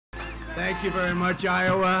Thank you very much,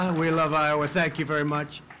 Iowa. We love Iowa. Thank you very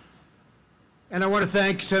much. And I want to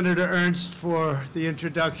thank Senator Ernst for the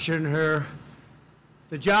introduction,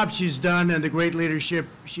 the job she's done and the great leadership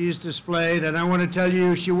she's displayed. And I want to tell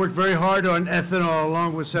you, she worked very hard on ethanol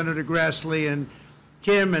along with Senator Grassley and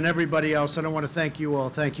Kim and everybody else. And I want to thank you all.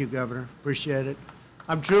 Thank you, Governor. Appreciate it.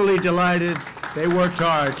 I'm truly delighted. They worked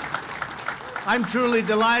hard. I'm truly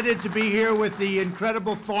delighted to be here with the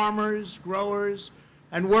incredible farmers, growers,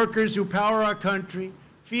 and workers who power our country,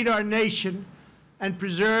 feed our nation, and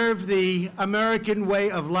preserve the American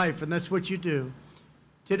way of life, and that's what you do.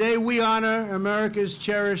 Today, we honor America's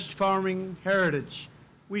cherished farming heritage.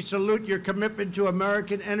 We salute your commitment to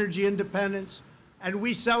American energy independence, and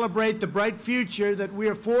we celebrate the bright future that we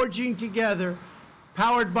are forging together,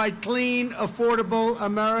 powered by clean, affordable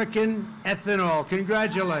American ethanol.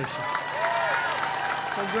 Congratulations.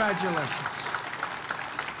 Congratulations.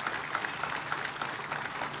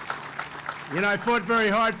 You know, I fought very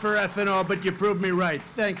hard for ethanol, but you proved me right.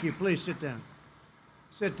 Thank you. Please sit down.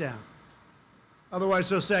 Sit down. Otherwise,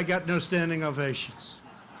 they'll say I got no standing ovations.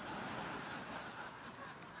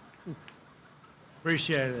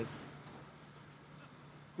 Appreciate it.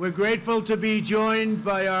 We're grateful to be joined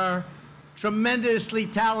by our tremendously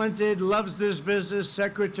talented, loves this business,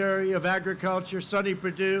 Secretary of Agriculture, Sonny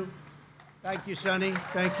Perdue. Thank you, Sonny.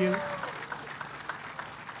 Thank you.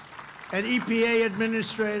 And EPA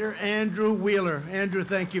Administrator Andrew Wheeler. Andrew,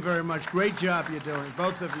 thank you very much. Great job you're doing,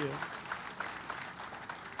 both of you.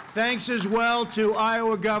 Thanks as well to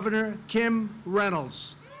Iowa Governor Kim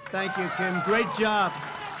Reynolds. Thank you, Kim. Great job.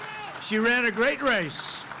 She ran a great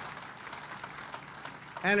race.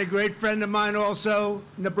 And a great friend of mine also,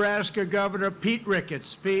 Nebraska Governor Pete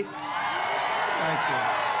Ricketts. Pete, thank you.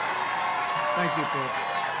 Thank you, Pete.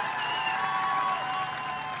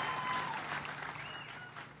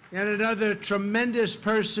 And another tremendous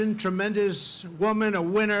person, tremendous woman, a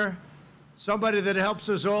winner, somebody that helps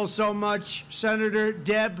us all so much, Senator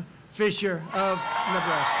Deb Fischer of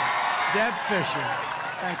Nebraska. Deb Fischer.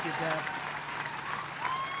 Thank you, Deb.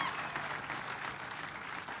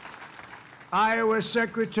 Iowa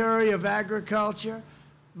Secretary of Agriculture,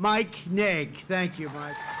 Mike Naig. Thank you,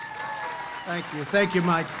 Mike. Thank you. Thank you,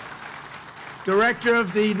 Mike. Director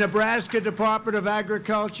of the Nebraska Department of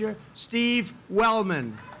Agriculture, Steve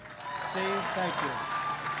Wellman. Steve, thank you.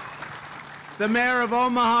 The Mayor of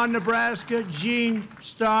Omaha, Nebraska, Gene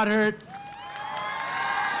Stoddard.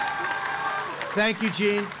 Thank you,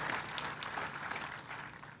 Gene.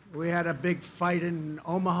 We had a big fight in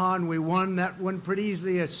Omaha, and we won that one pretty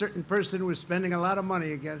easily. A certain person was spending a lot of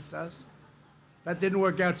money against us. That didn't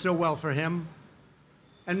work out so well for him.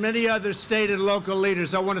 And many other state and local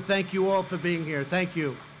leaders. I want to thank you all for being here. Thank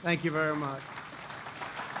you. Thank you very much.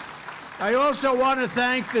 I also want to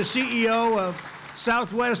thank the CEO of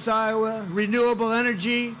Southwest Iowa Renewable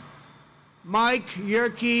Energy, Mike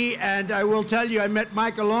Yerke, and I will tell you, I met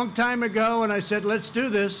Mike a long time ago, and I said, let's do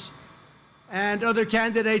this. And other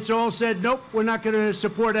candidates all said, nope, we're not going to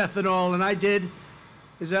support ethanol, and I did.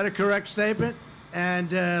 Is that a correct statement?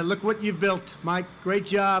 And look what you've built, Mike. Great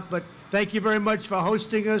job, but thank you very much for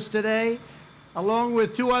hosting us today, along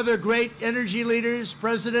with two other great energy leaders,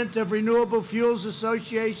 President of Renewable Fuels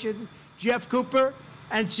Association, Jeff Cooper,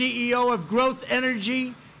 and CEO of Growth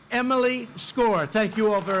Energy, Emily Score. Thank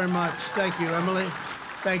you all very much. Thank you, Emily.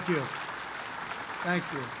 Thank you. Thank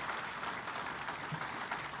you.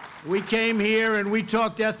 We came here and we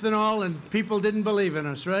talked ethanol and people didn't believe in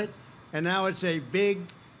us, right? And now it's a big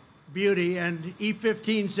beauty, and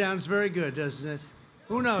E15 sounds very good, doesn't it?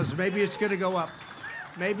 Who knows? Maybe it's going to go up.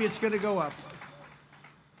 Maybe it's going to go up.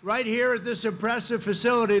 Right here at this impressive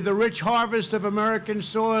facility, the rich harvest of American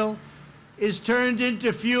soil is turned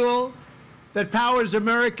into fuel that powers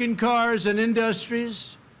American cars and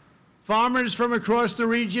industries. Farmers from across the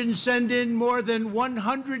region send in more than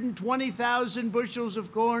 120,000 bushels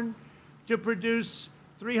of corn to produce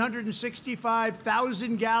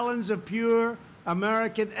 365,000 gallons of pure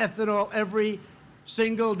American ethanol every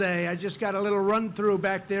single day. I just got a little run through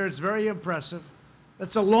back there. It's very impressive.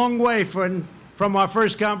 That's a long way from our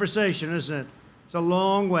first conversation, isn't it? It's a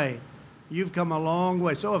long way. You've come a long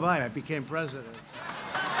way. So have I. I became president.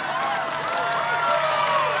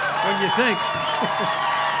 What do you think?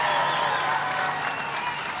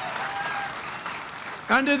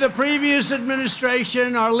 Under the previous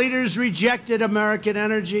administration, our leaders rejected American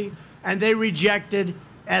energy, and they rejected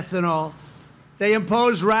ethanol. They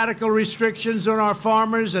imposed radical restrictions on our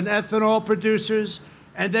farmers and ethanol producers,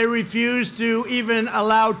 and they refused to even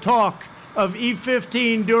allow talk of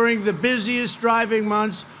E15 during the busiest driving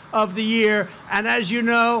months of the year. And as you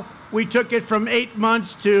know, We took it from 8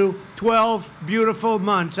 months to 12 beautiful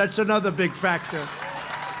months. That's another big factor.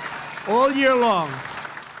 All year long.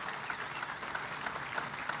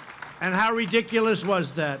 And how ridiculous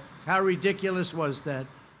was that? How ridiculous was that?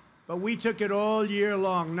 But we took it all year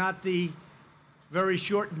long, not the very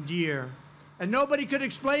shortened year. And nobody could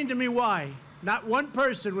explain to me why. Not one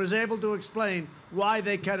person was able to explain why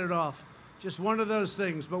they cut it off. Just one of those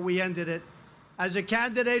things, but we ended it. As a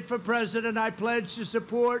candidate for president, I pledge to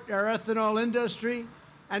support our ethanol industry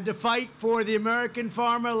and to fight for the American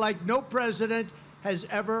farmer like no president has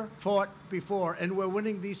ever fought before. And we're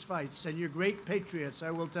winning these fights. And you're great patriots,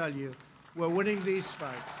 I will tell you. We're winning these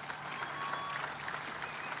fights.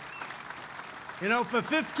 You know, for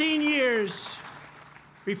 15 years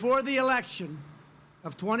before the election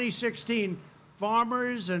of 2016,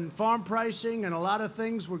 farmers and farm pricing and a lot of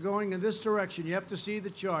things were going in this direction. You have to see the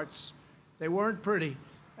charts. They weren't pretty.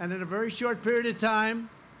 And in a very short period of time,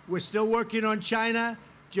 we're still working on China.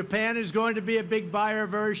 Japan is going to be a big buyer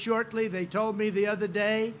very shortly. They told me the other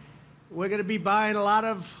day, we're going to be buying a lot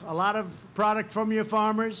of product from your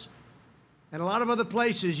farmers. And a lot of other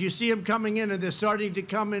places, you see them coming in, and they're starting to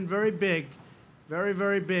come in very big, very,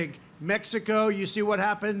 very big. Mexico, you see what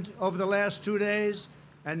happened over the last 2 days,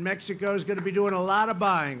 and Mexico is going to be doing a lot of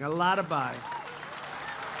buying, a lot of buying.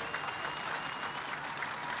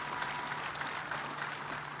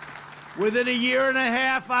 Within a year and a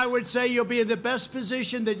half, I would say you'll be in the best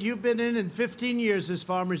position that you've been in 15 years as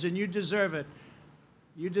farmers, and you deserve it.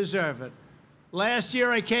 You deserve it. Last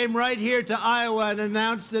year, I came right here to Iowa and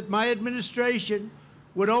announced that my administration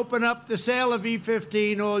would open up the sale of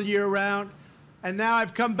E15 all year round. And now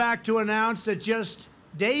I've come back to announce that just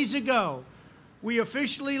days ago, we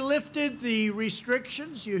officially lifted the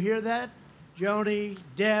restrictions. You hear that? Joni,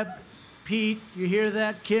 Deb, Pete, you hear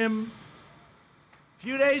that? Kim? A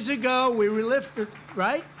few days ago, we lifted,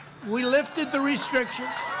 right? We lifted the restrictions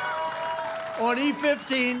on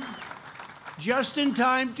E15 just in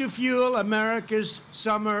time to fuel America's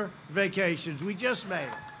summer vacations. We just made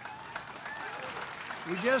it.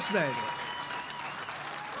 We just made it.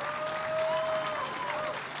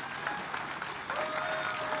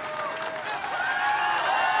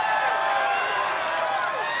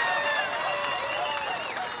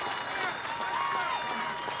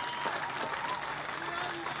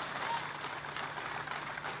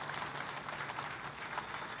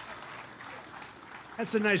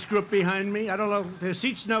 That's a nice group behind me. I don't know, their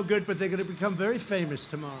seat's no good, but they're going to become very famous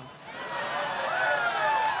tomorrow.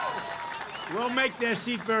 We'll make their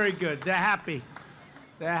seat very good. They're happy.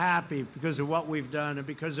 They're happy because of what we've done and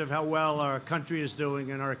because of how well our country is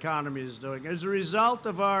doing and our economy is doing. As a result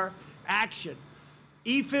of our action,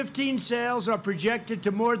 E15 sales are projected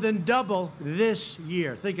to more than double this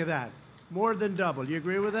year. Think of that. More than double. You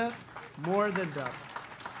agree with that? More than double.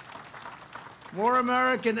 More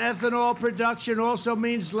American ethanol production also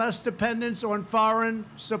means less dependence on foreign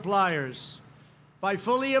suppliers. By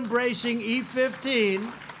fully embracing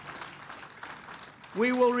E15,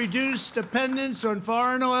 we will reduce dependence on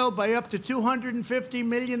foreign oil by up to 250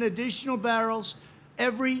 million additional barrels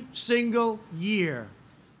every single year.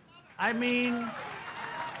 I mean,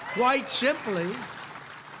 quite simply,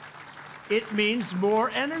 it means more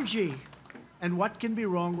energy. And what can be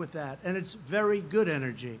wrong with that? And it's very good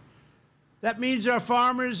energy. That means our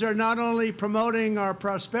farmers are not only promoting our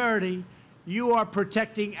prosperity, you are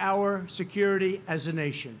protecting our security as a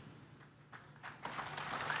nation.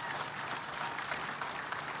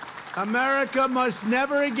 America must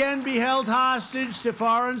never again be held hostage to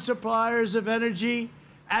foreign suppliers of energy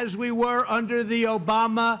as we were under the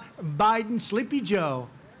Obama-Biden Sleepy Joe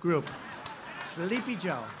group. Sleepy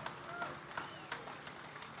Joe.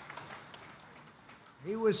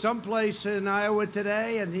 He was someplace in Iowa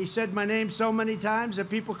today, and he said my name so many times that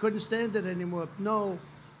people couldn't stand it anymore. No,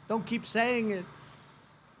 don't keep saying it.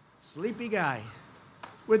 Sleepy guy.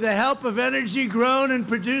 With the help of energy grown and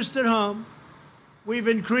produced at home, we've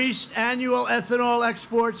increased annual ethanol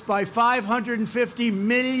exports by 550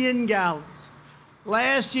 million gallons.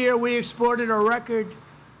 Last year, we exported a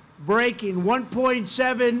record-breaking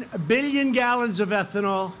 1.7 billion gallons of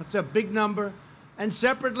ethanol. That's a big number. And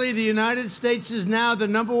separately, the United States is now the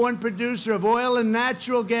 #1 producer of oil and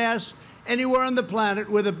natural gas anywhere on the planet.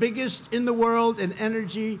 We're the biggest in the world in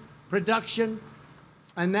energy production.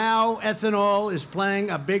 And now ethanol is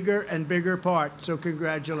playing a bigger and bigger part. So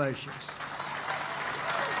congratulations.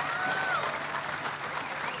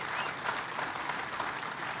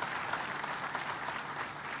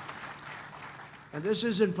 And this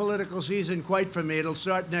isn't political season quite for me. It'll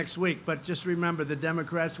start next week. But just remember, the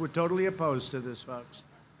Democrats were totally opposed to this, folks.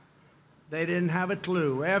 They didn't have a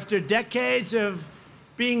clue. After decades of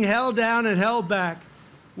being held down and held back,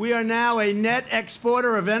 we are now a net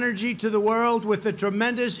exporter of energy to the world with a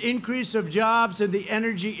tremendous increase of jobs in the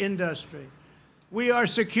energy industry. We are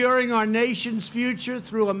securing our nation's future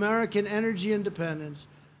through American energy independence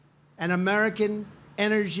and American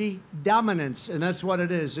energy dominance, and that's what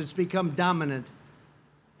it is. It's become dominant.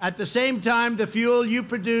 At the same time, the fuel you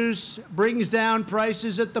produce brings down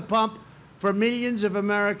prices at the pump for millions of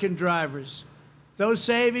American drivers. Those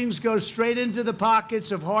savings go straight into the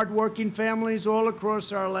pockets of hardworking families all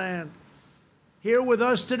across our land. Here with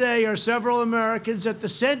us today are several Americans at the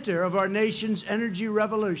center of our nation's energy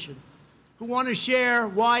revolution who want to share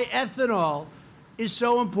why ethanol is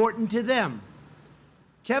so important to them.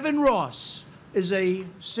 Kevin Ross is a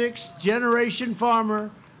sixth-generation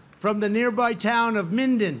farmer from the nearby town of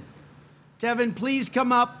Minden. Kevin, please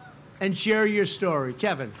come up and share your story.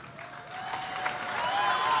 Kevin.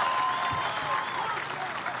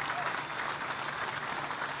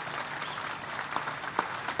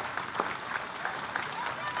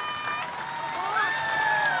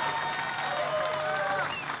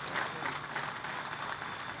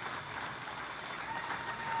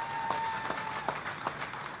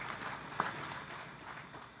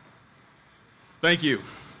 Thank you.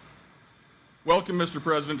 Welcome, Mr.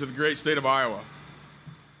 President, to the great state of Iowa.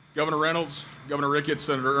 Governor Reynolds, Governor Ricketts,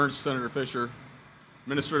 Senator Ernst, Senator Fisher,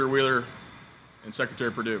 Administrator Wheeler, and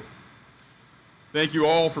Secretary Perdue. Thank you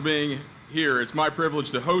all for being here. It's my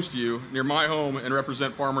privilege to host you near my home and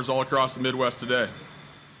represent farmers all across the Midwest today.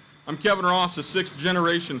 I'm Kevin Ross, a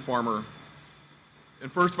sixth-generation farmer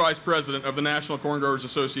and first vice president of the National Corn Growers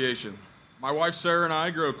Association. My wife Sarah and I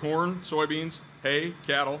grow corn, soybeans, hay,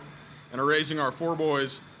 cattle, and are raising our four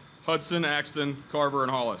boys, Hudson, Axton, Carver,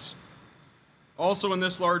 and Hollis. Also in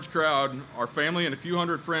this large crowd, our family and a few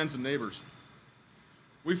hundred friends and neighbors.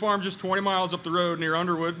 We farm just 20 miles up the road near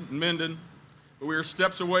Underwood and Minden, but we are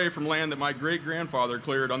steps away from land that my great-grandfather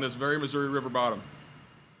cleared on this very Missouri River bottom.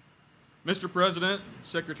 Mr. President,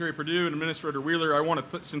 Secretary Perdue, and Administrator Wheeler, I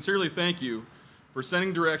want to sincerely thank you for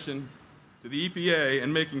sending direction to the EPA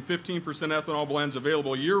and making 15% ethanol blends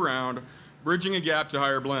available year-round, bridging a gap to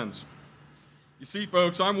higher blends. You see,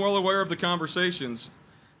 folks, I'm well aware of the conversations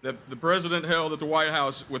that the President held at the White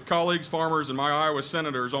House with colleagues, farmers, and my Iowa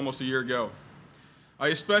senators almost a year ago. I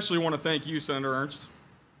especially want to thank you, Senator Ernst.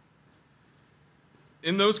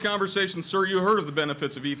 In those conversations, sir, you heard of the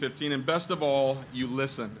benefits of E15, and best of all, you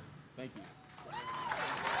listened. Thank you.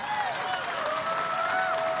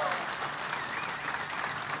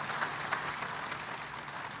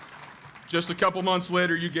 Just a couple months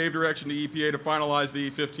later, you gave direction to EPA to finalize the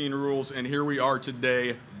E15 rules, and here we are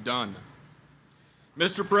today, done.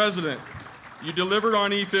 Mr. President, you delivered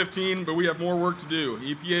on E15, but we have more work to do.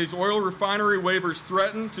 EPA's oil refinery waivers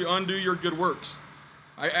threaten to undo your good works.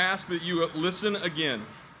 I ask that you listen again,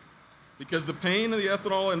 because the pain the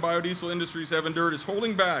ethanol and biodiesel industries have endured is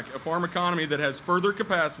holding back a farm economy that has further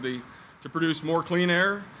capacity to produce more clean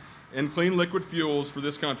air and clean liquid fuels for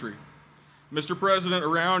this country. Mr. President,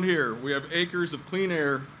 around here, we have acres of clean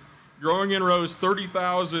air growing in rows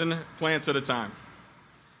 30,000 plants at a time.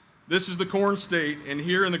 This is the corn state, and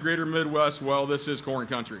here in the greater Midwest, well, this is corn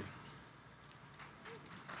country.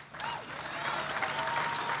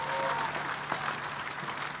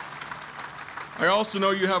 I also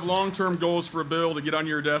know you have long-term goals for a bill to get on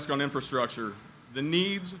your desk on infrastructure. The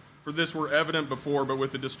needs for this were evident before, but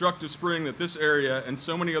with the destructive spring that this area and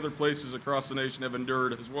so many other places across the nation have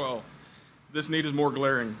endured as well, this need is more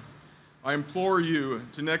glaring. I implore you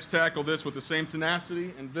to next tackle this with the same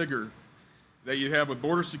tenacity and vigor that you have with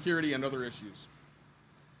border security and other issues.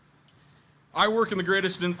 I work in the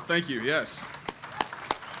greatest, thank you, yes.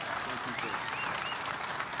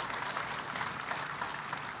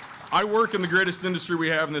 I work in the greatest industry we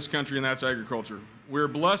have in this country, and that's agriculture. We're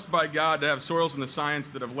blessed by God to have soils and the science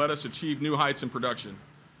that have let us achieve new heights in production.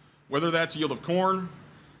 Whether that's yield of corn,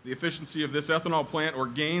 the efficiency of this ethanol plant, or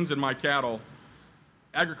gains in my cattle,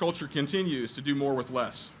 agriculture continues to do more with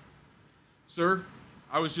less. Sir,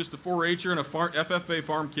 I was just a 4-H'er and a FFA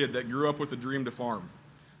farm kid that grew up with a dream to farm.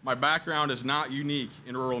 My background is not unique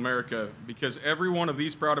in rural America because every one of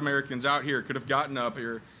these proud Americans out here could have gotten up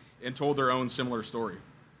here and told their own similar story.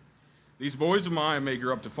 These boys of mine may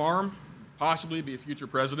grow up to farm, possibly be a future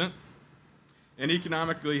president. An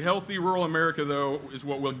economically healthy rural America, though, is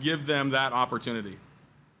what will give them that opportunity.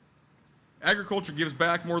 Agriculture gives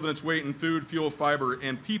back more than its weight in food, fuel, fiber,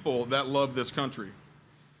 and people that love this country.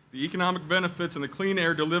 The economic benefits and the clean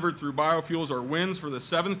air delivered through biofuels are wins for the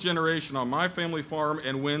 7th generation on my family farm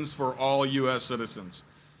and wins for all U.S. citizens.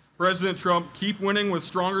 President Trump, keep winning with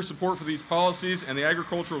stronger support for these policies, and the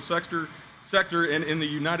agricultural sector sector and in the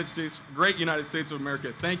United States, great United States of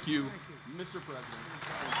America. Thank you, Mr. President.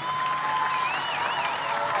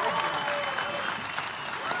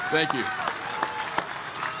 Thank you.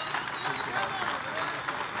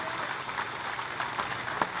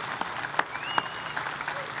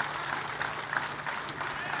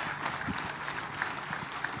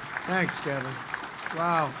 Thanks, Kevin.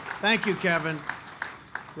 Wow. Thank you, Kevin.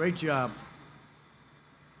 Great job.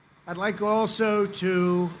 I'd like also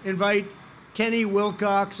to invite Kenny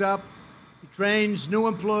Wilcox up. He trains new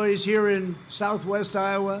employees here in Southwest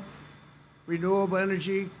Iowa, Renewable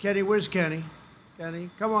Energy. Kenny, where's Kenny? Kenny,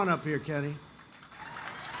 come on up here, Kenny.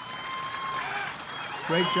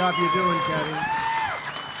 Great job you're doing, Kenny.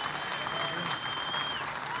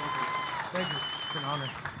 Thank you. It's an honor.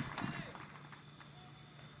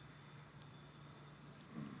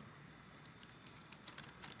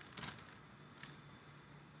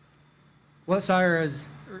 What Sire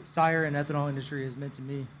and ethanol industry has meant to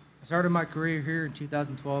me. I started my career here in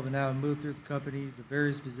 2012 and now I've moved through the company to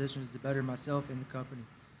various positions to better myself and the company.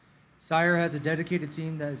 Sire has a dedicated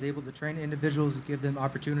team that is able to train individuals and give them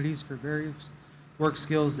opportunities for various work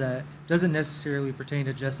skills that doesn't necessarily pertain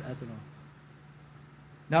to just ethanol.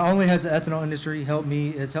 Not only has the ethanol industry helped me,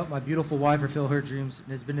 it has helped my beautiful wife fulfill her dreams,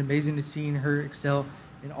 and it's been amazing to see her excel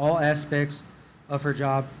in all aspects of her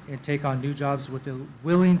job and take on new jobs with a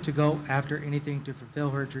willing to go after anything to fulfill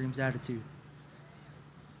her dreams attitude.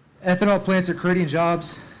 Ethanol plants are creating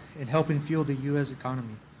jobs and helping fuel the U.S.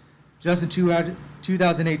 economy. Just in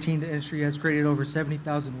 2018, the industry has created over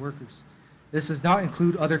 70,000 workers. This does not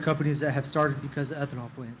include other companies that have started because of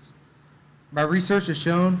ethanol plants. My research has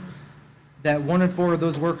shown that 1 in 4 of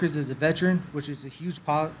those workers is a veteran, which is a huge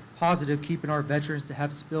positive, keeping our veterans to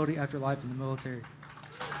have stability after life in the military.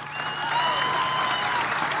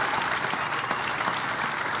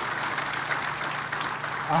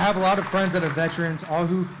 I have a lot of friends that are veterans, all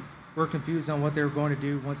who were confused on what they were going to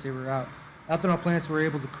do once they were out. Ethanol plants were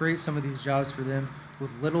able to create some of these jobs for them with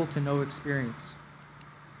little to no experience.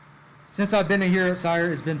 Since I've been here at Sire,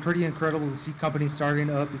 it's been pretty incredible to see companies starting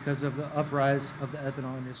up because of the uprise of the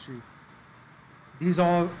ethanol industry. These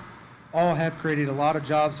all have created a lot of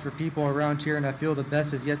jobs for people around here, and I feel the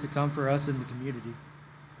best is yet to come for us in the community.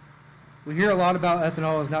 We hear a lot about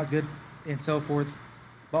ethanol is not good and so forth,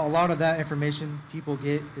 but a lot of that information people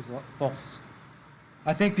get is false.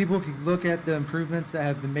 I think people can look at the improvements that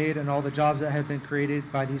have been made and all the jobs that have been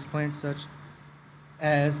created by these plants, such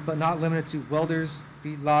as, but not limited to, welders,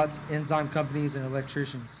 feedlots, enzyme companies, and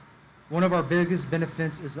electricians. One of our biggest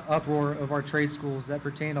benefits is the uproar of our trade schools that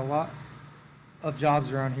pertain a lot of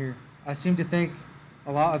jobs around here. I seem to think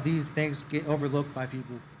a lot of these things get overlooked by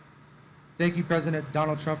people. Thank you, President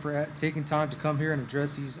Donald Trump, for taking time to come here and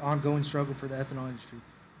address these ongoing struggle for the ethanol industry.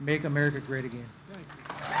 Make America great again. Thank you.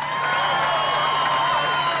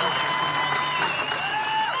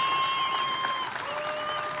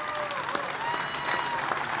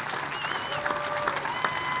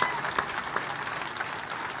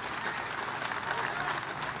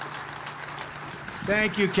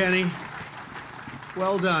 Thank you, Kenny.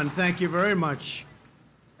 Well done. Thank you very much.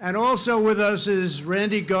 And also with us is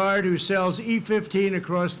Randy Gard, who sells E15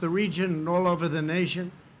 across the region and all over the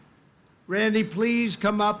nation. Randy, please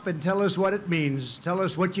come up and tell us what it means. Tell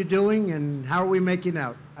us what you're doing and how are we making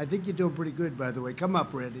out. I think you're doing pretty good, by the way. Come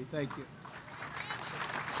up, Randy. Thank you.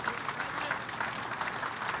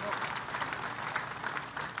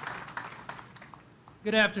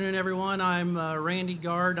 Good afternoon, everyone. I'm Randy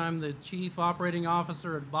Gard. I'm the Chief Operating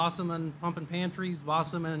Officer at Bosselman Pump and Pantries,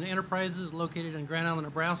 Bosselman Enterprises, located in Grand Island,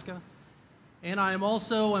 Nebraska. And I am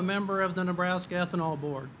also a member of the Nebraska Ethanol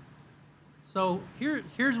Board. So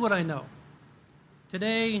here's what I know.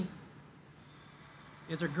 Today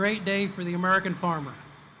is a great day for the American farmer.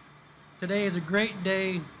 Today is a great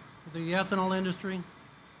day for the ethanol industry.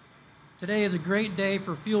 Today is a great day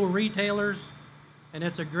for fuel retailers. And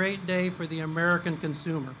it's a great day for the American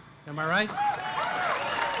consumer. Am I right?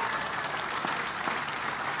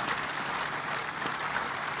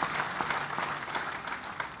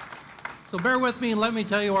 So bear with me and let me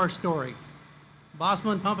tell you our story.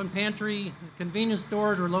 Bosselman Pump and Pantry convenience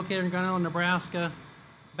stores were located in Grand Island, Nebraska.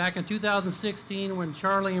 Back in 2016, when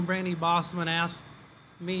Charlie and Brandy Bosselman asked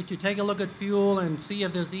me to take a look at fuel and see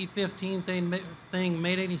if this E15 thing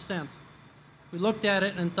made any sense. We looked at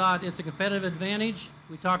it and thought it's a competitive advantage.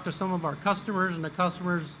 We talked to some of our customers, and the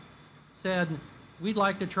customers said, we'd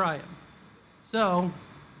like to try it. So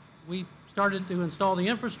we started to install the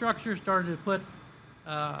infrastructure, started to put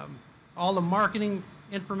all the marketing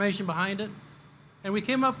information behind it, and we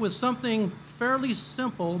came up with something fairly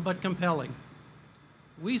simple but compelling.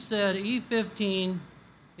 We said E15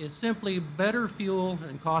 is simply better fuel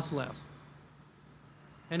and cost less.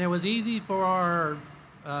 And it was easy for our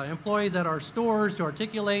employees at our stores to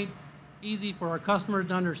articulate, easy for our customers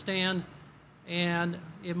to understand, and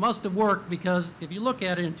it must have worked because if you look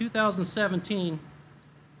at it in 2017,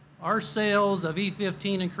 our sales of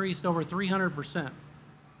E15 increased over 300%.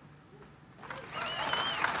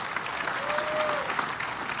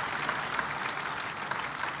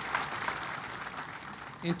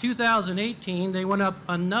 In 2018, they went up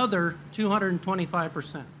another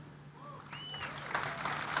 225%.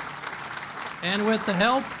 And with the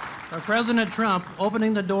help of President Trump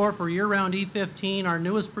opening the door for year-round E15, our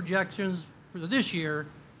newest projections for this year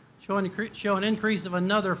show an increase of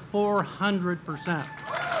another 400%.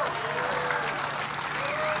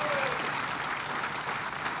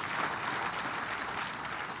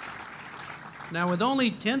 Now, with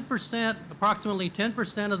only 10%, approximately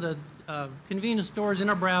 10% of the convenience stores in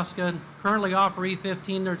Nebraska currently offer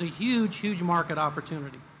E15, there's a huge, huge market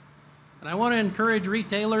opportunity. And I want to encourage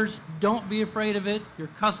retailers, don't be afraid of it. Your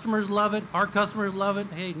customers love it. Our customers love it.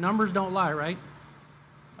 Hey, numbers don't lie, right?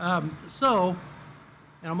 And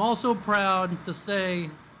I'm also proud to say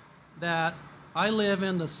that I live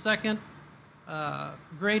in the second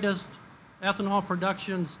greatest ethanol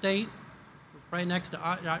production state, right next to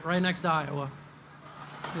Iowa.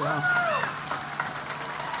 Yeah.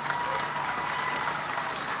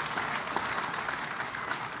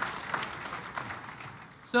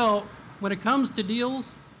 So when it comes to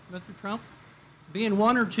deals, Mr. Trump, being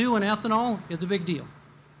 1 or 2 in ethanol is a big deal.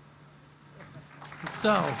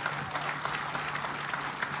 So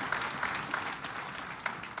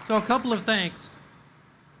a couple of thanks.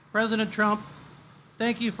 President Trump,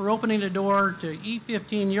 thank you for opening the door to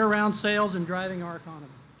E15 year-round sales and driving our economy.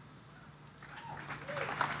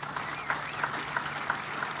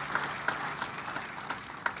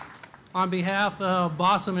 On behalf of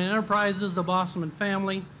Bosselman Enterprises, the Bosselman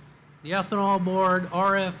family, the Ethanol Board,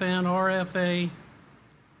 RFN, RFA,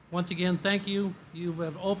 once again, thank you. You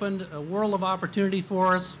have opened a world of opportunity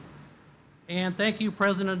for us. And thank you,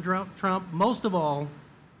 President Trump, most of all,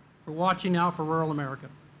 for watching out for rural America.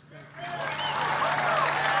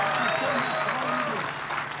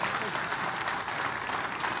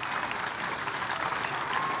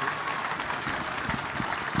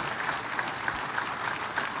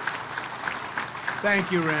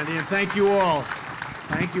 Thank you, Randy, and thank you all.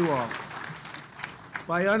 Thank you all.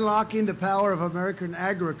 By unlocking the power of American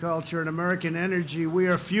agriculture and American energy, we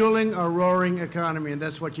are fueling a roaring economy, and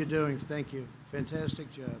that's what you're doing. Thank you.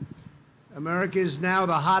 Fantastic job. America is now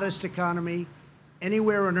the hottest economy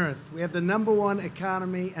anywhere on earth. We have the #1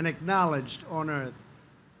 economy and acknowledged on earth.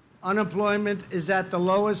 Unemployment is at the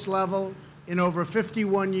lowest level in over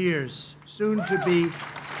 51 years, soon to be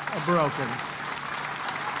broken.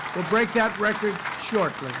 We'll break that record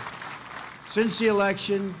shortly. Since the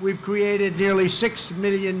election, we've created nearly 6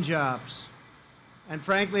 million jobs. And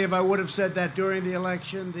frankly, if I would have said that during the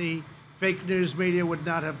election, the fake news media would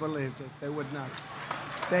not have believed it. They would not.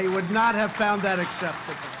 They would not have found that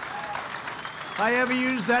acceptable. If I ever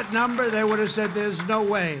used that number, they would have said there's no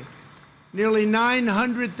way. Nearly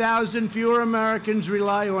 900,000 fewer Americans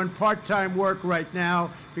rely on part-time work right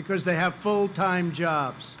now because they have full-time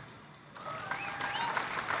jobs.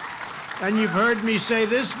 And you've heard me say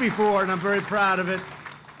this before, and I'm very proud of it.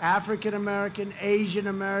 African American, Asian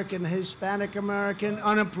American, Hispanic American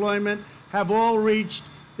unemployment have all reached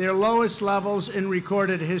their lowest levels in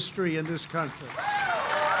recorded history in this country.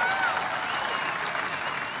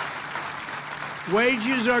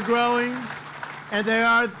 Wages are growing, and they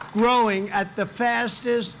are growing at the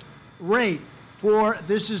fastest rate for,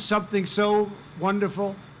 this is something so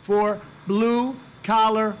wonderful, for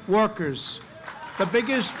blue-collar workers. The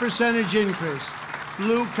biggest percentage increase,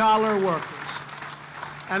 blue-collar workers.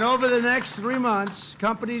 And over the next 3 months,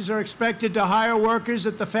 companies are expected to hire workers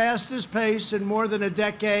at the fastest pace in more than a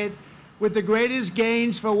decade, with the greatest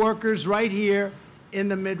gains for workers right here in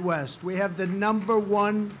the Midwest. We have the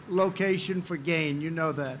 #1 location for gain. You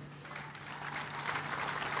know that.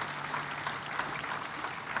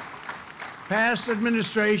 Past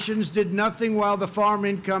administrations did nothing while the farm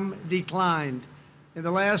income declined. In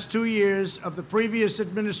the last 2 years of the previous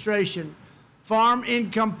administration, farm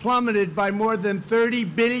income plummeted by more than $30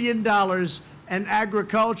 billion, and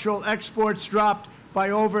agricultural exports dropped by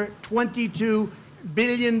over $22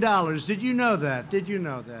 billion. Did you know that? Did you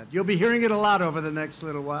know that? You'll be hearing it a lot over the next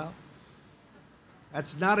little while.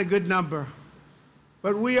 That's not a good number.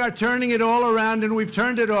 But we are turning it all around, and we've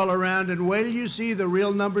turned it all around, and wait till you see the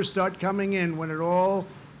real numbers start coming in when it all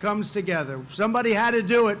comes together. Somebody had to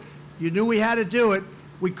do it. You knew we had to do it.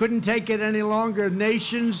 We couldn't take it any longer.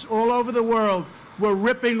 Nations all over the world We're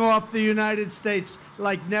ripping off the United States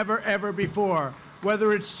like never, ever before.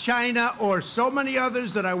 Whether it's China or so many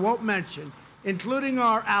others that I won't mention, including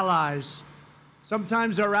our allies.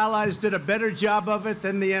 Sometimes our allies did a better job of it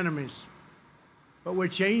than the enemies. But we're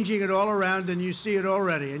changing it all around, and you see it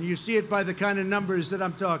already. And you see it by the kind of numbers that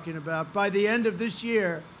I'm talking about. By the end of this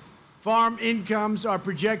year, farm incomes are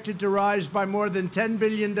projected to rise by more than $10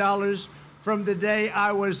 billion from the day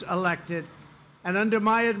I was elected. And under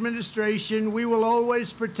my administration, we will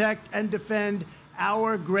always protect and defend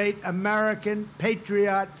our great American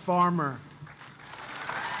patriot farmer.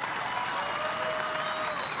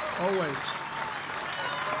 Always.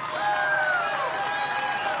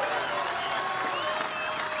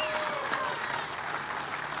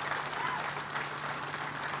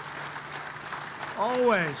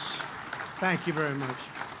 Always. Thank you very much.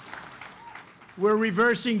 We're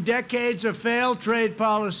reversing decades of failed trade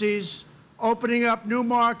policies, opening up new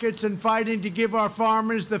markets, and fighting to give our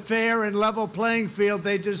farmers the fair and level playing field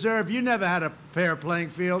they deserve. You never had a fair playing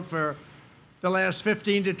field for the last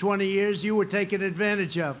 15 to 20 years. You were taken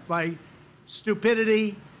advantage of by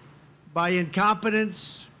stupidity, by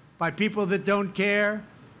incompetence, by people that don't care.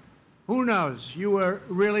 Who knows? You were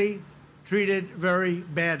really treated very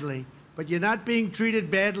badly. But you're not being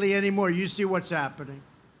treated badly anymore. You see what's happening.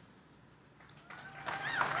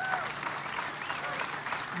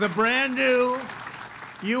 The brand new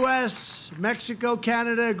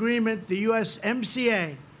U.S.-Mexico-Canada agreement, the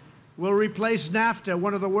USMCA, will replace NAFTA,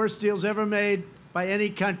 one of the worst deals ever made by any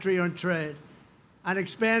country on trade, and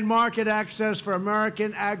expand market access for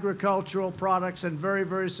American agricultural products, and very,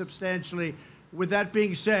 very substantially. With that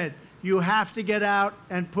being said, you have to get out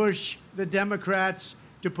and push the Democrats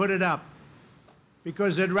to put it up,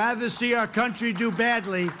 because they'd rather see our country do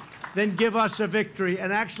badly than give us a victory.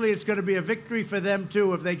 And actually, it's going to be a victory for them,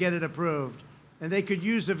 too, if they get it approved. And they could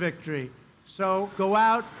use a victory. So go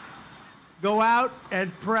out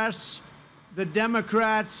and press the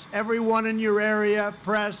Democrats, everyone in your area,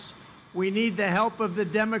 press. We need the help of the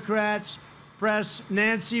Democrats. Press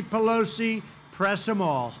Nancy Pelosi, press them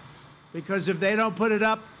all. Because if they don't put it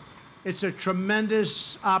up, it's a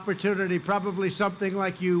tremendous opportunity, probably something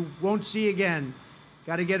like you won't see again.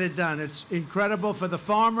 Got to get it done. It's incredible for the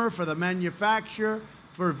farmer, for the manufacturer,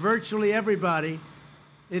 for virtually everybody.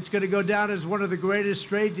 It's going to go down as one of the greatest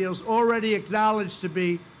trade deals, already acknowledged to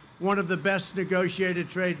be one of the best negotiated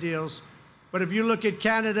trade deals. But if you look at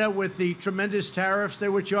Canada with the tremendous tariffs they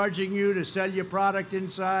were charging you to sell your product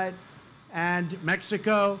inside, and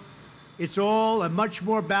Mexico, it's all a much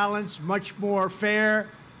more balanced, much more fair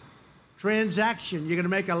transaction. You're going to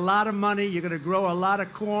make a lot of money. You're going to grow a lot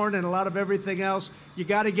of corn and a lot of everything else. You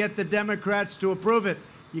got to get the Democrats to approve it.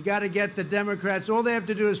 You got to get the Democrats. All they have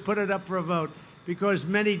to do is put it up for a vote, because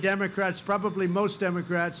many Democrats, probably most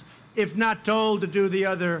Democrats, if not told to do the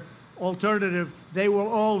other alternative, they will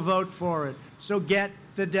all vote for it. So get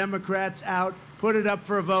the Democrats out, put it up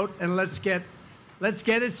for a vote, and let's get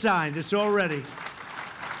it signed. It's all ready.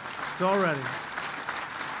 It's all ready.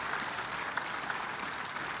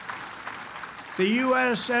 The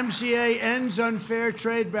USMCA ends unfair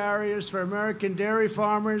trade barriers for American dairy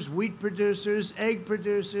farmers, wheat producers, egg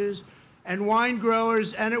producers, and wine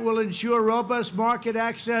growers, and it will ensure robust market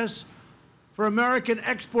access for American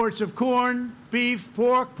exports of corn, beef,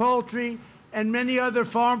 pork, poultry, and many other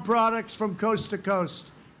farm products from coast to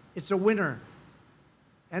coast. It's a winner.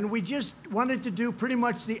 And we just wanted to do pretty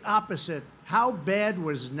much the opposite. How bad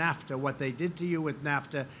was NAFTA, what they did to you with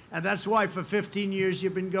NAFTA? And that's why for 15 years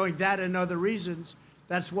you've been going, that and other reasons.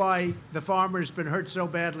 That's why the farmer's been hurt so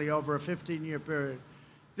badly over a 15-year period.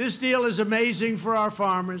 This deal is amazing for our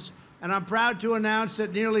farmers, and I'm proud to announce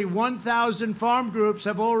that nearly 1,000 farm groups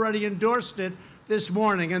have already endorsed it this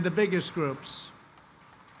morning, and the biggest groups.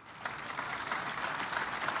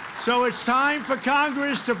 So it's time for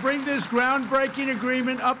Congress to bring this groundbreaking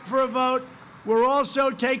agreement up for a vote. We're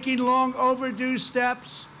also taking long overdue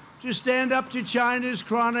steps to stand up to China's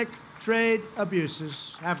chronic trade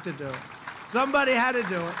abuses. Have to do it. Somebody had to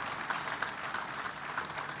do it.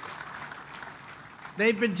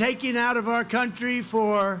 They've been taking out of our country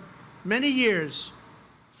for many years,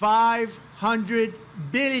 $500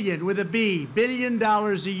 billion, with a B, $billion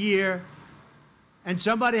a year. And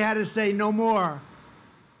somebody had to say no more.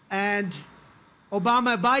 And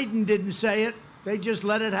Biden didn't say it. They just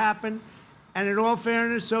let it happen. And in all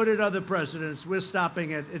fairness, so did other presidents. We're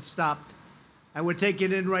stopping it. It stopped. And we're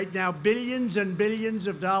taking in right now billions and billions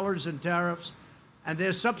of dollars in tariffs. And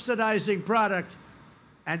they're subsidizing product.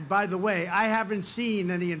 And by the way, I haven't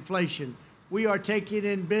seen any inflation. We are taking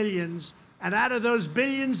in billions. And out of those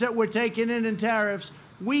billions that we're taking in tariffs,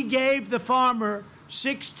 we gave the farmer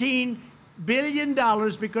 $16 billion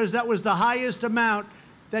because that was the highest amount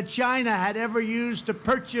that China had ever used to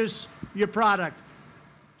purchase your product.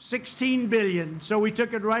 16 billion. So we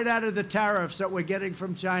took it right out of the tariffs that we're getting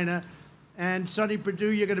from China. And Sonny Perdue,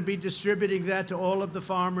 you're going to be distributing that to all of the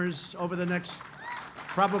farmers over the next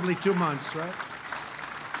probably 2 months, right?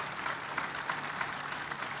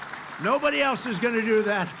 Nobody else is going to do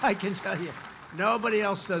that, I can tell you. Nobody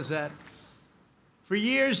else does that. For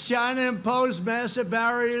years, China imposed massive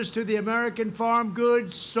barriers to the American farm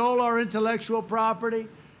goods, stole our intellectual property,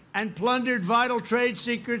 and plundered vital trade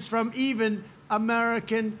secrets from even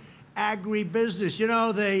American agribusiness. You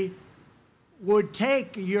know, they would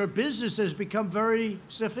take, your business has become very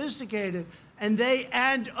sophisticated, and they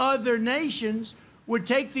and other nations would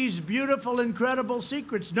take these beautiful, incredible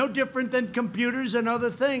secrets, no different than computers and other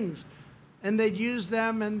things, and they'd use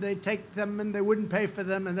them and they'd take them and they wouldn't pay for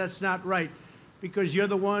them, and that's not right because you're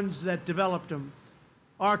the ones that developed them.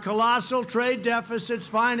 Our colossal trade deficits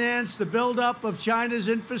financed the buildup of China's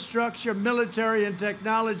infrastructure, military, and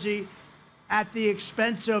technology at the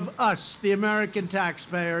expense of us, the American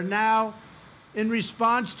taxpayer. Now, in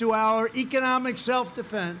response to our economic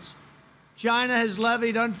self-defense, China has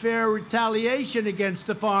levied unfair retaliation against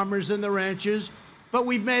the farmers and the ranchers, but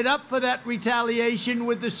we've made up for that retaliation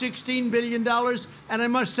with the $16 billion, and I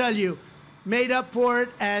must tell you, made up for it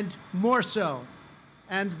and more so,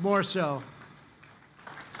 and more so.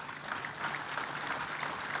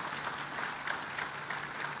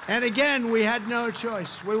 And again, we had no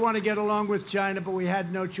choice. We want to get along with China, but we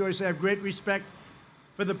had no choice. I have great respect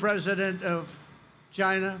for the president of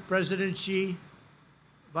China, President Xi,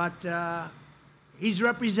 but he's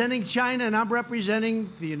representing China, and I'm representing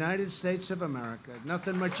the United States of America.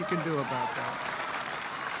 Nothing much you can do about that.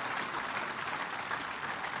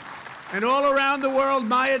 And all around the world,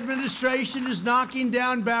 my administration is knocking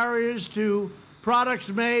down barriers to products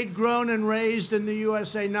made, grown, and raised in the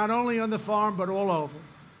USA, not only on the farm, but all over.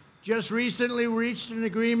 Just recently, we reached an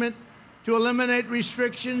agreement to eliminate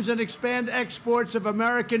restrictions and expand exports of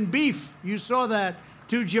American beef, you saw that,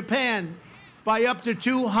 to Japan by up to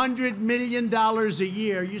 $200 million a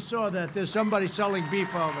year. You saw that. There's somebody selling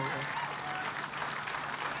beef over here.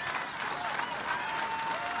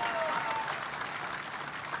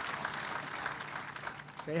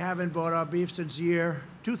 They haven't bought our beef since the year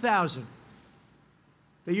 2000.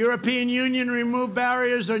 The European Union removed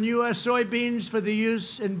barriers on U.S. soybeans for the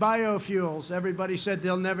use in biofuels. Everybody said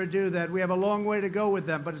they'll never do that. We have a long way to go with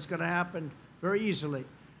them, but it's going to happen very easily.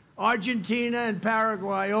 Argentina and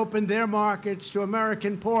Paraguay opened their markets to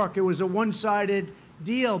American pork. It was a one-sided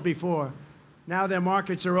deal before. Now their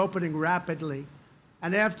markets are opening rapidly.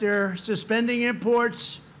 And after suspending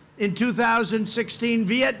imports in 2016,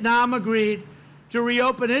 Vietnam agreed to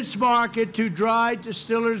reopen its market to dried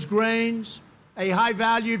distillers' grains, a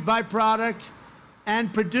high-valued byproduct,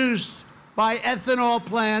 and produced by ethanol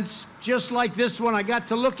plants just like this one. I got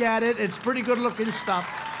to look at it. It's pretty good-looking stuff.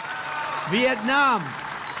 Vietnam.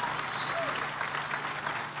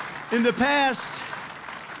 In the past,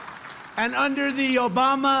 and under the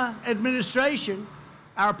Obama administration,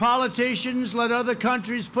 our politicians let other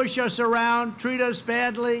countries push us around, treat us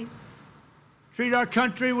badly, treat our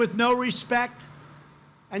country with no respect.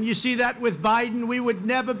 And you see that with Biden. We would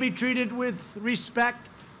never be treated with respect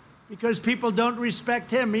because people don't respect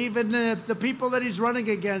him. Even if the people that he's running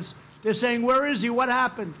against, they're saying, where is he? What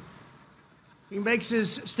happened? He makes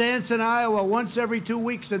his stance in Iowa once every 2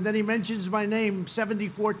 weeks, and then he mentions my name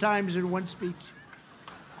 74 times in one speech.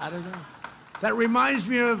 I don't know. That reminds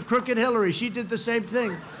me of Crooked Hillary. She did the same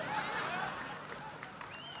thing.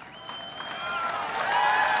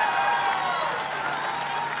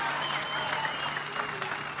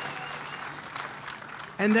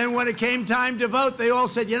 And then when it came time to vote, they all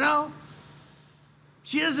said, you know,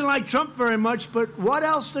 she doesn't like Trump very much, but what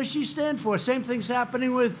else does she stand for? Same thing's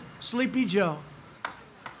happening with Sleepy Joe.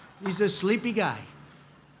 He's a sleepy guy.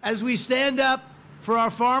 As we stand up for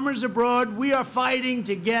our farmers abroad, we are fighting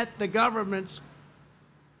to get the governments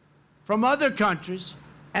from other countries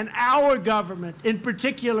and our government in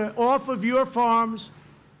particular off of your farms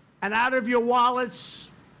and out of your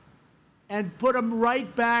wallets and put them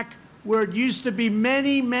right back where it used to be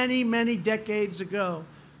many, many, many decades ago.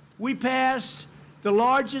 We passed the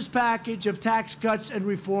largest package of tax cuts and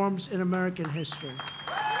reforms in American history.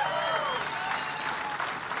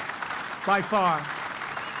 By far.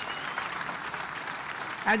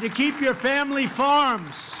 And to keep your family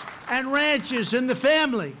farms and ranches in the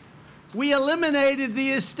family, we eliminated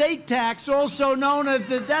the estate tax, also known as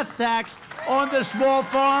the death tax, on the small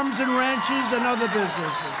farms and ranches and other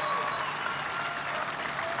businesses.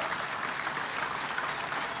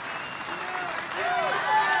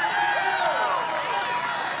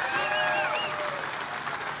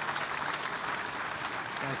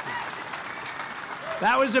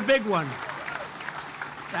 That was a big one.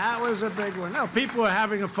 That was a big one. No, people are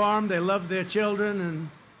having a farm. They love their children, and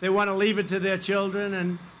they want to leave it to their children.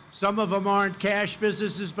 And some of them aren't cash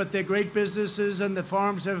businesses, but they're great businesses, and the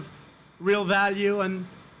farms have real value, and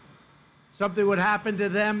something would happen to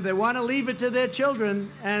them. They want to leave it to their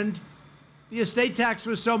children, and the estate tax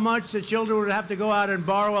was so much that children would have to go out and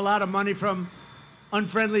borrow a lot of money from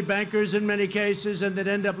unfriendly bankers in many cases, and they'd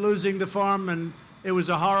end up losing the farm, and it was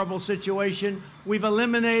a horrible situation. We've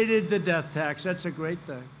eliminated the death tax. That's a great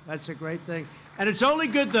thing. That's a great thing. And it's only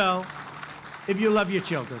good, though, if you love your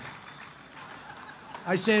children.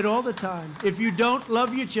 I say it all the time. If you don't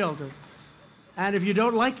love your children, and if you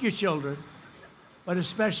don't like your children, but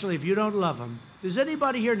especially if you don't love them, does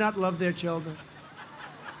anybody here not love their children?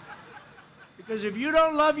 Because if you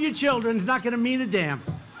don't love your children, it's not going to mean a damn.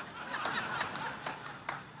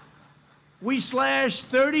 We slashed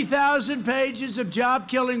 30,000 pages of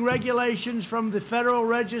job-killing regulations from the Federal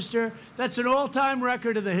Register. That's an all-time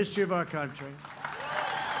record in the history of our country.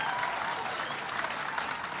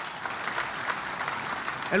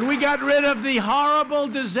 And we got rid of the horrible,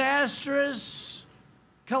 disastrous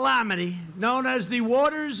calamity known as the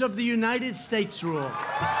Waters of the United States rule.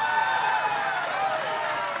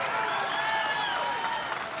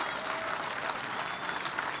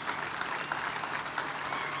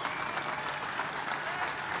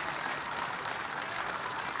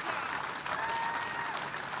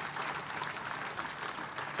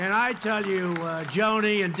 And I tell you,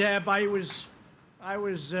 Joni and Deb, I was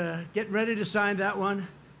getting ready to sign that one.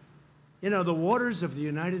 You know, the Waters of the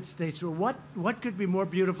United States. Well, what could be more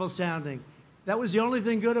beautiful sounding? That was the only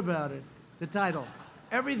thing good about it, the title.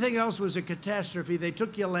 Everything else was a catastrophe. They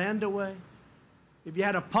took your land away. If you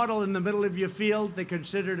had a puddle in the middle of your field, they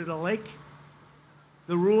considered it a lake.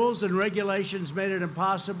 The rules and regulations made it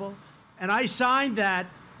impossible. And I signed that,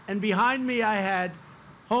 and behind me I had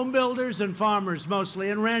home builders and farmers mostly,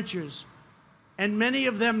 and ranchers. And many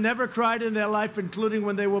of them never cried in their life, including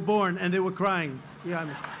when they were born, and they were crying. Yeah, I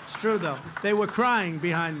mean, it's true, though. They were crying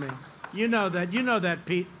behind me. You know that. You know that,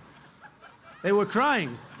 Pete. They were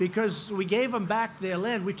crying because we gave them back their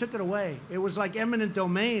land. We took it away. It was like eminent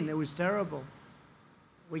domain. It was terrible.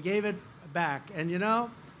 We gave it back. And, you know,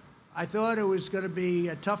 I thought it was going to be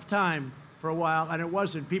a tough time for a while, and it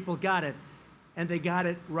wasn't. People got it, and they got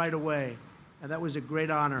it right away. And that was a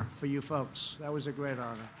great honor for you folks. That was a great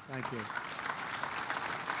honor. Thank you.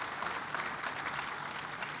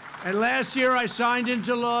 And last year, I signed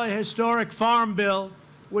into law a historic farm bill,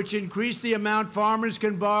 which increased the amount farmers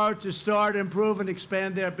can borrow to start, improve, and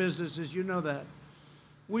expand their businesses. You know that.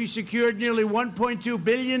 We secured nearly $1.2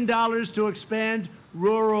 billion to expand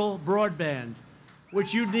rural broadband,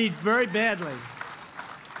 which you need very badly.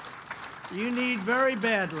 You need very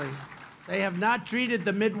badly. They have not treated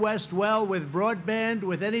the Midwest well with broadband,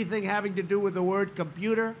 with anything having to do with the word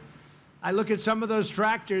computer. I look at some of those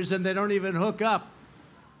tractors, and they don't even hook up.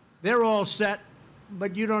 They're all set,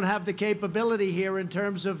 but you don't have the capability here in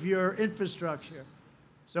terms of your infrastructure.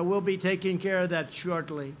 So we'll be taking care of that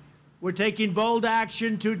shortly. We're taking bold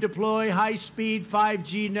action to deploy high-speed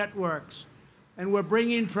 5G networks, and we're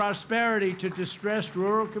bringing prosperity to distressed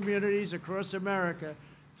rural communities across America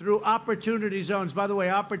through opportunity zones. By the way,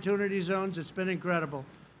 opportunity zones, it's been incredible.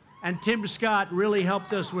 And Tim Scott really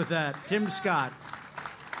helped us with that. Tim Scott.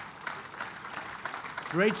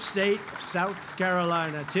 Great state, South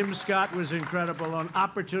Carolina. Tim Scott was incredible on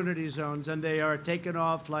opportunity zones, and they are taking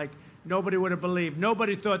off like nobody would have believed.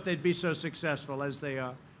 Nobody thought they'd be so successful as they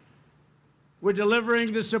are. We're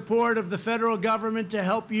delivering the support of the federal government to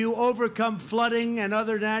help you overcome flooding and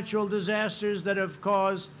other natural disasters that have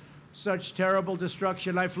caused such terrible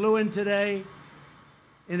destruction. I flew in today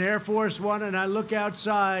in Air Force One, and I look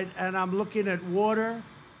outside, and I'm looking at water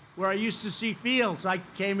where I used to see fields. I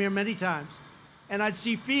came here many times, and I'd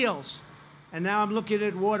see fields, and now I'm looking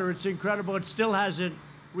at water. It's incredible. It still hasn't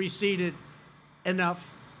receded enough,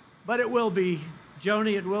 but it will be.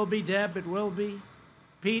 Joni, it will be. Deb, it will be.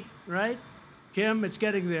 Pete, right? Kim, it's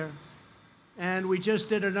getting there. And we just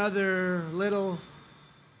did another little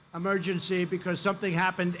emergency because something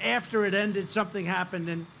happened. After it ended, something happened,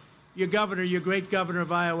 and your governor, your great governor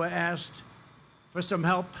of Iowa, asked for some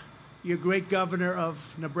help. Your great governor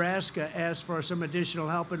of Nebraska asked for some additional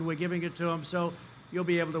help, and we're giving it to him, so you'll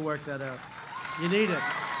be able to work that out. You need it.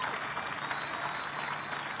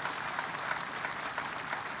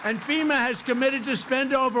 And FEMA has committed to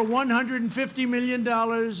spend over $150 million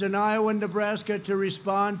in Iowa and Nebraska to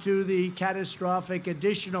respond to the catastrophic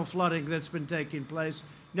additional flooding that's been taking place.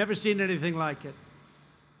 Never seen anything like it.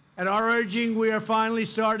 At our urging, we are finally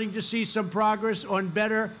starting to see some progress on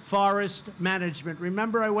better forest management.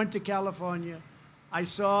 Remember, I went to California, I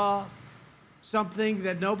saw something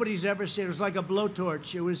that nobody's ever seen. It was like a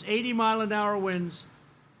blowtorch. It was 80-mile-an-hour winds,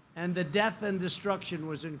 and the death and destruction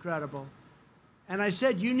was incredible. And I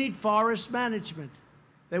said, you need forest management.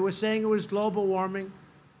 They were saying it was global warming.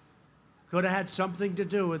 Could have had something to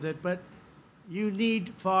do with it, but you need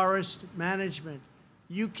forest management.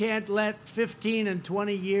 You can't let 15 and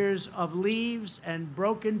 20 years of leaves and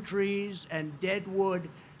broken trees and dead wood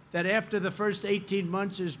that after the first 18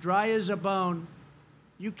 months is dry as a bone.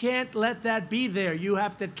 You can't let that be there. You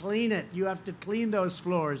have to clean it. You have to clean those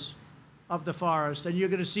floors of the forest, and you're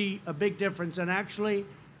going to see a big difference. And actually,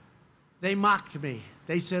 they mocked me.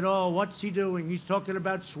 They said, oh, what's he doing? He's talking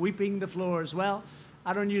about sweeping the floors. Well,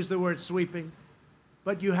 I don't use the word sweeping,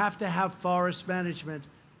 but you have to have forest management.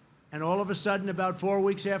 And all of a sudden, about 4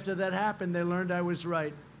 weeks after that happened, they learned I was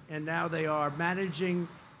right. And now they are managing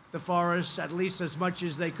the forests at least as much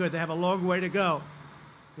as they could. They have a long way to go,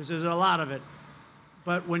 because there's a lot of it.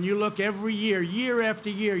 But when you look every year, year after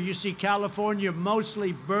year, you see California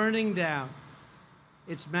mostly burning down.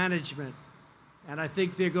 It's management. And I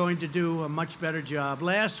think they're going to do a much better job.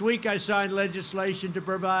 Last week, I signed legislation to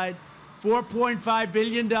provide $4.5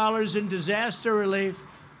 billion in disaster relief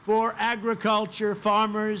for agriculture,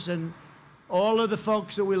 farmers, and all of the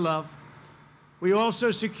folks that we love. We also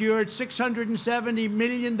secured $670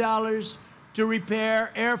 million to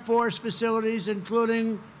repair Air Force facilities,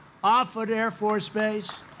 including Offutt Air Force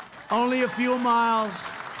Base, only a few miles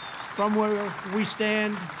from where we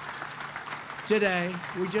stand today.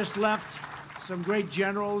 We just left some great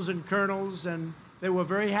generals and colonels, and they were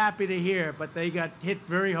very happy to hear, but they got hit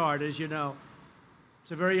very hard, as you know.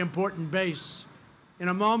 It's a very important base. In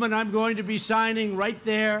a moment, I'm going to be signing right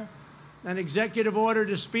there an executive order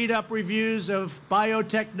to speed up reviews of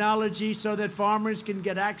biotechnology so that farmers can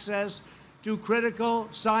get access to critical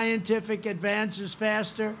scientific advances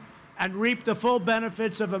faster and reap the full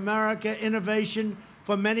benefits of American innovation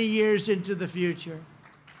for many years into the future.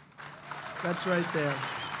 That's right there.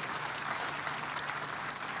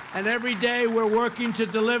 And every day we're working to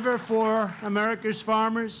deliver for America's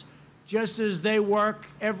farmers, just as they work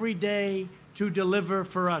every day to deliver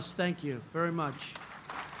for us. Thank you very much.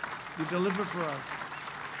 You deliver for us.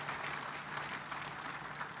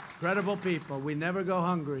 Incredible people. We never go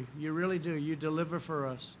hungry. You really do. You deliver for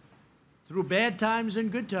us. Through bad times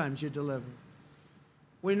and good times, you deliver.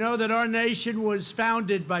 We know that our nation was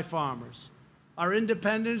founded by farmers. Our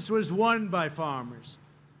independence was won by farmers.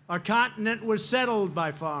 Our continent was settled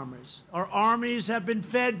by farmers. Our armies have been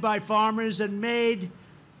fed by farmers and made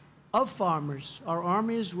of farmers. Our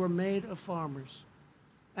armies were made of farmers.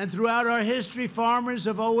 And throughout our history, farmers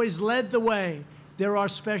have always led the way. They're our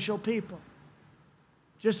special people.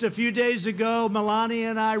 Just a few days ago, Melania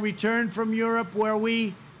and I returned from Europe, where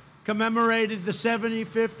we commemorated the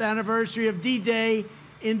 75th anniversary of D-Day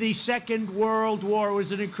in the Second World War. It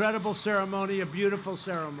was an incredible ceremony, a beautiful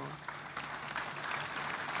ceremony.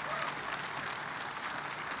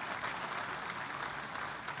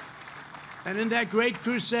 And in that great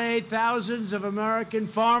crusade, thousands of American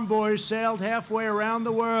farm boys sailed halfway around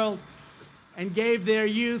the world and gave their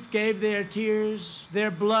youth, gave their tears,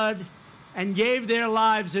 their blood, and gave their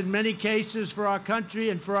lives in many cases for our country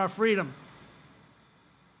and for our freedom.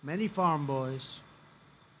 Many farm boys.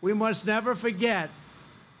 We must never forget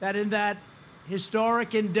that in that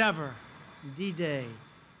historic endeavor, D-Day,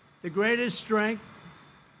 the greatest strength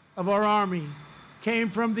of our Army came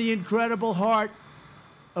from the incredible heart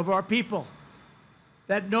of our people.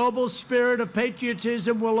 That noble spirit of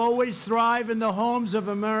patriotism will always thrive in the homes of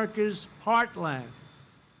America's heartland.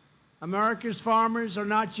 America's farmers are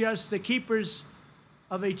not just the keepers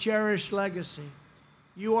of a cherished legacy.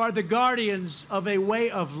 You are the guardians of a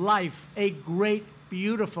way of life, a great,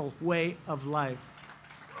 beautiful way of life.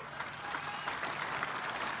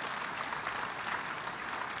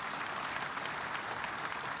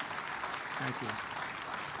 Thank you.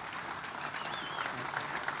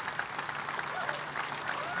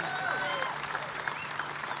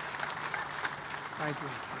 Thank you.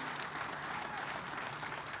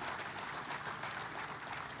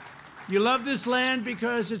 You love this land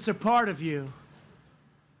because it's a part of you.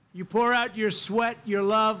 You pour out your sweat, your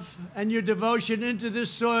love, and your devotion into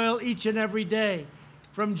this soil each and every day.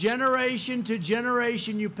 From generation to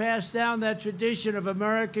generation, you pass down that tradition of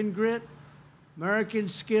American grit, American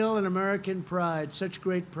skill, and American pride, such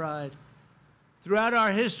great pride. Throughout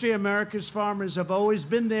our history, America's farmers have always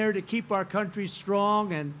been there to keep our country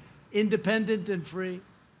strong and independent and free.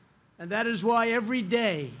 And that is why every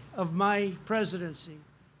day of my presidency,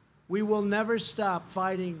 we will never stop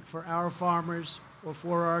fighting for our farmers or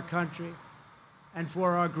for our country and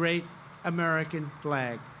for our great American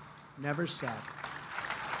flag. Never stop.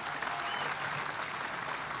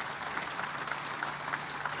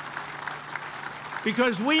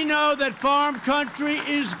 because we know that farm country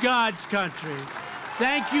is God's country.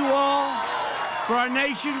 Thank you all for our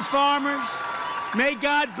nation's farmers. May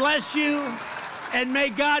God bless you, and may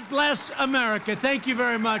God bless America. Thank you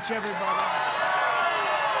very much, everybody.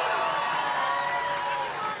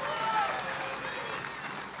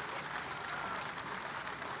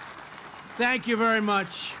 Thank you very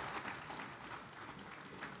much.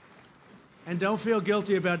 And don't feel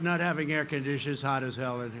guilty about not having air conditioners hot as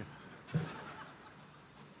hell in here.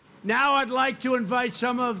 Now I'd like to invite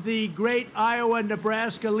some of the great Iowa and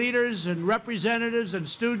Nebraska leaders and representatives and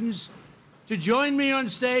students to join me on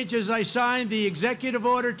stage as I sign the executive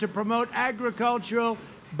order to promote agricultural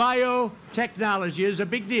biotechnology. It's a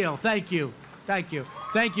big deal. Thank you. Thank you.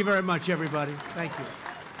 Thank you very much, everybody. Thank you.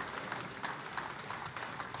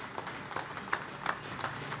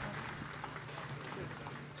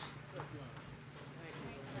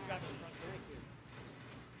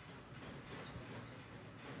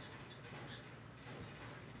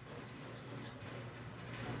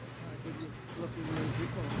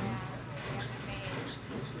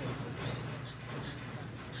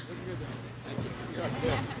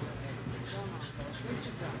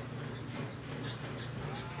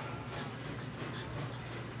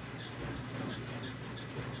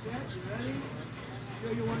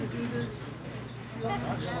 You want to do this?